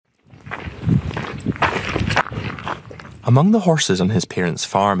Among the horses on his parents'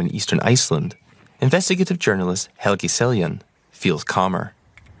 farm in eastern Iceland, investigative journalist Helgi Seljan feels calmer.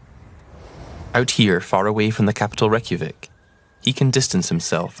 Out here, far away from the capital Reykjavik, he can distance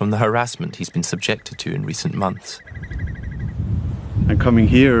himself from the harassment he's been subjected to in recent months. And coming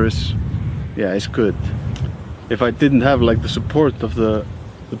here is good. If I didn't have the support of the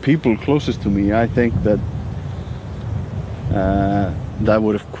people closest to me, I think that I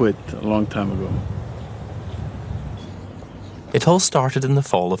would have quit a long time ago. It all started in the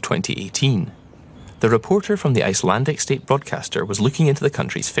fall of 2018. The reporter from the Icelandic state broadcaster was looking into the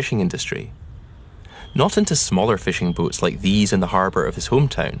country's fishing industry. Not into smaller fishing boats like these in the harbour of his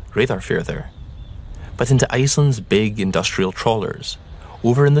hometown, Reyðarfjörður, but into Iceland's big industrial trawlers,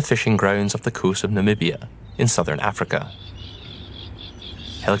 over in the fishing grounds off the coast of Namibia, in southern Africa.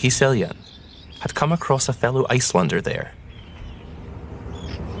 Helgi Seljan had come across a fellow Icelander there.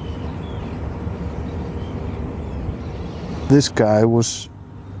 This guy was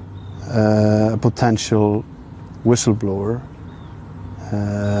a potential whistleblower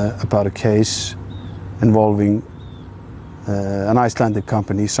about a case involving an Icelandic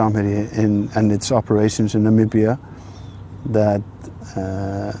company, Samherji, and its operations in Namibia, that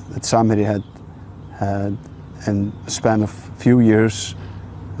Samherji had in a span of a few years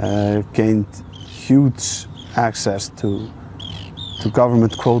gained huge access to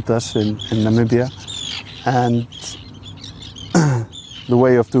government quotas in Namibia, and the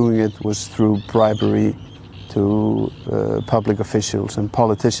way of doing it was through bribery to public officials and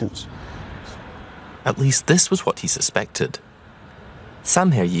politicians. At least this was what he suspected.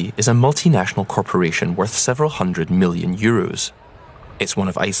 Samherji is a multinational corporation worth several €100 million. It's one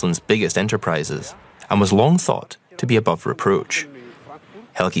of Iceland's biggest enterprises and was long thought to be above reproach.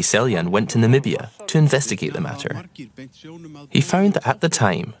 Helgi Seljan went to Namibia to investigate the matter. He found that at the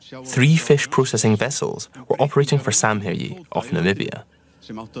time, 3 fish processing vessels were operating for Samherji off Namibia.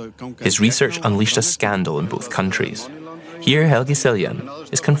 His research unleashed a scandal in both countries. Here, Helgi Seljan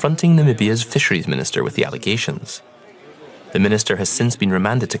is confronting Namibia's fisheries minister with the allegations. The minister has since been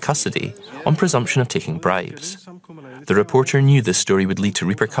remanded to custody on presumption of taking bribes. The reporter knew this story would lead to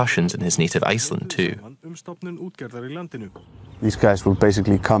repercussions in his native Iceland too. These guys will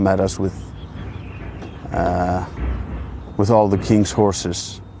basically come at us with all the king's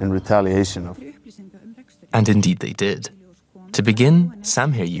horses in retaliation of. And indeed they did. To begin,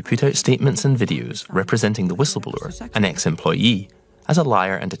 Samherji put out statements and videos representing the whistleblower, an ex-employee, as a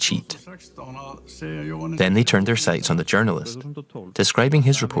liar and a cheat. Then they turned their sights on the journalist, describing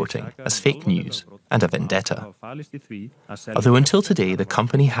his reporting as fake news and a vendetta. Although until today the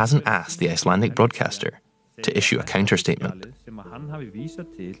company hasn't asked the Icelandic broadcaster to issue a counter-statement.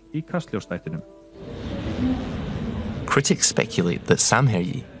 Critics speculate that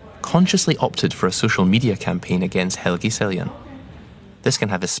Samherji consciously opted for a social media campaign against Helgi Seljan. This can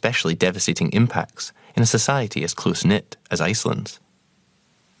have especially devastating impacts in a society as close-knit as Iceland's.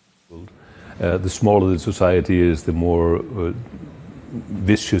 The smaller the society is, the more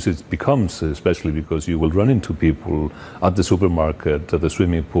vicious it becomes, especially because you will run into people at the supermarket, at the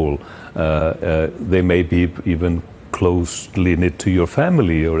swimming pool. They may be even closely knit to your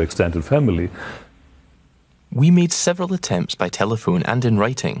family or extended family. We made several attempts by telephone and in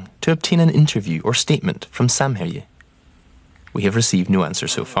writing to obtain an interview or statement from Samherji. We have received no answer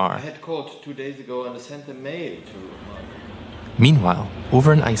so far. I had called 2 days ago and sent a mail to... Meanwhile,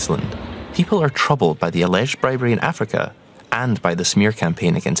 over in Iceland, people are troubled by the alleged bribery in Africa and by the smear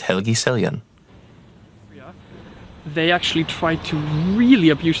campaign against Helgi Seljan. They actually try to really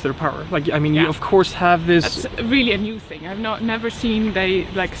abuse their power. You of course have this... That's really a new thing. I've never seen they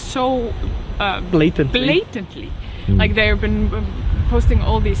so... blatantly. They've been posting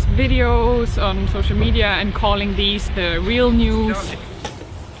all these videos on social media and calling these the real news.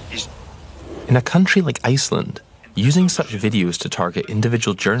 In a country like Iceland, using such videos to target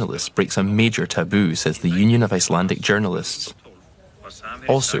individual journalists breaks a major taboo, says the Union of Icelandic Journalists.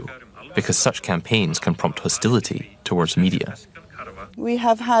 Also, because such campaigns can prompt hostility towards media. We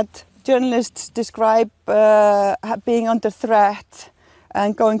have had journalists describe being under threat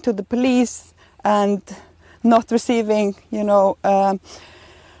and going to the police and not receiving,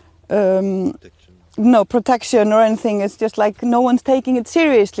 no protection or anything. It's just like no one's taking it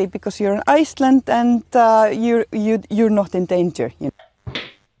seriously because you're in Iceland and you're not in danger.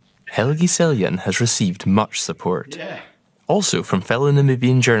 Helgi Seljan has received much support. Also from fellow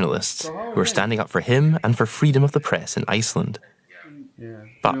Namibian journalists who are standing up for him and for freedom of the press in Iceland.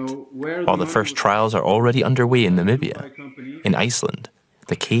 But while the first trials are already underway in Namibia, in Iceland,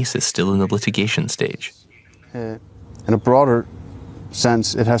 the case is still in the litigation stage. In a broader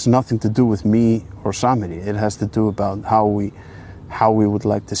sense, it has nothing to do with me or Samiri. It has to do about how we would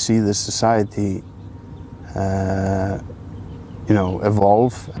like to see this society,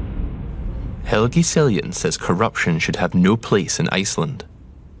 evolve. Helgi Seljan says corruption should have no place in Iceland.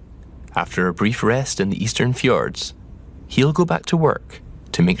 After a brief rest in the eastern fjords, he'll go back to work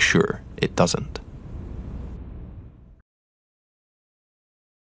to make sure it doesn't.